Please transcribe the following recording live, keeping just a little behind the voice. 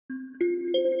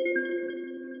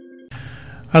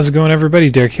How's it going, everybody?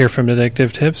 Derek here from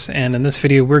Addictive Tips, and in this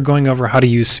video we're going over how to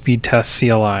use SpeedTest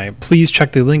CLI. Please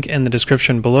check the link in the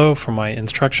description below for my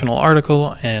instructional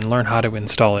article and learn how to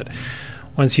install it.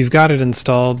 Once you've got it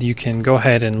installed, you can go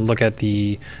ahead and look at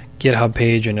the GitHub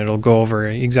page and it'll go over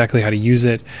exactly how to use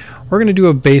it. We're going to do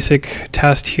a basic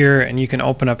test here, and you can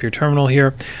open up your terminal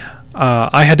here.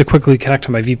 I had to quickly connect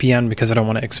to my VPN because I don't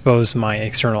want to expose my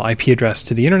external IP address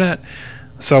to the internet.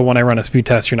 So when I run a speed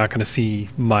test, you're not going to see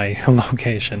my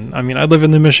location. I mean, I live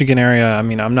in the Michigan area. I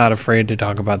mean, I'm not afraid to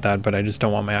talk about that, but I just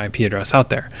don't want my IP address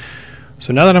out there.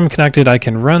 So now that I'm connected, I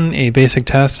can run a basic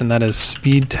test, and that is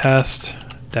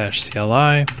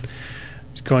SpeedTest-CLI.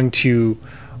 It's going to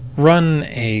run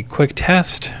a quick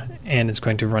test, and it's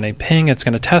going to run a ping. It's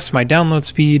going to test my download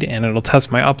speed, and it'll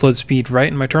test my upload speed right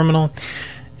in my terminal.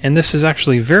 And this is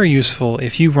actually very useful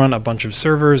if you run a bunch of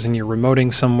servers and you're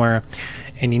remoting somewhere,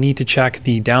 and you need to check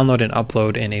the download and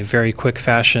upload in a very quick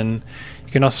fashion.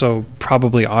 You can also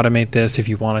probably automate this if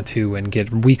you wanted to and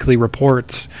get weekly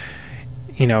reports,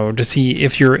 you know, to see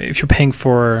if you're paying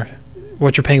for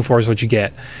what you're paying for is what you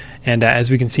get. And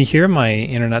as we can see here, my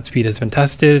internet speed has been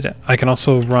tested. I can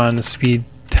also run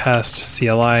SpeedTest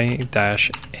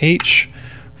CLI-H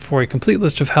for a complete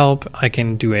list of help. I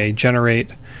can do a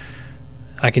generate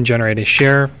a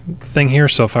share thing here.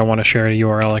 So if I want to share a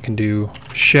URL, I can do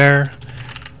share.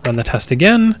 Run the test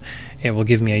again. It will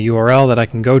give me a URL that I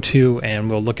can go to, and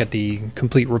we'll look at the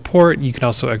complete report. You can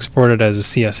also export it as a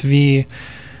CSV.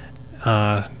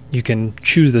 You can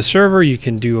choose the server. You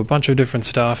can do a bunch of different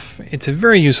stuff. It's a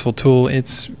very useful tool.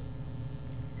 It's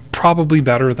probably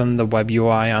better than the web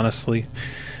UI, honestly,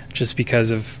 just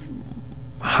because of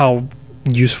how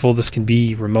useful this can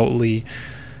be remotely.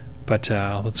 But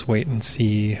let's wait and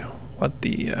see what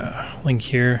the link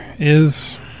here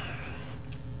is.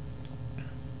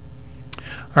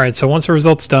 Alright, so once the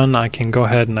result's done, I can go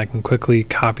ahead and I can quickly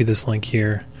copy this link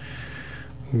here.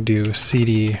 Do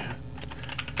cd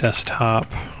desktop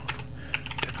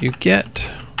wget,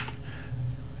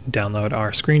 download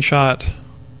our screenshot,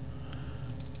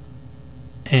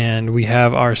 and we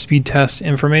have our speed test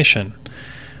information.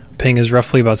 Ping is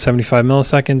roughly about 75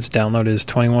 milliseconds, download is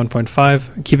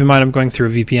 21.5. Keep in mind I'm going through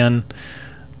a VPN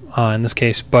in this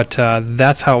case, but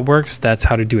that's how it works. That's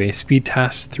how to do a speed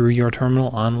test through your terminal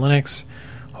on Linux.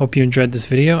 Hope you enjoyed this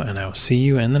video, and I will see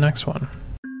you in the next one.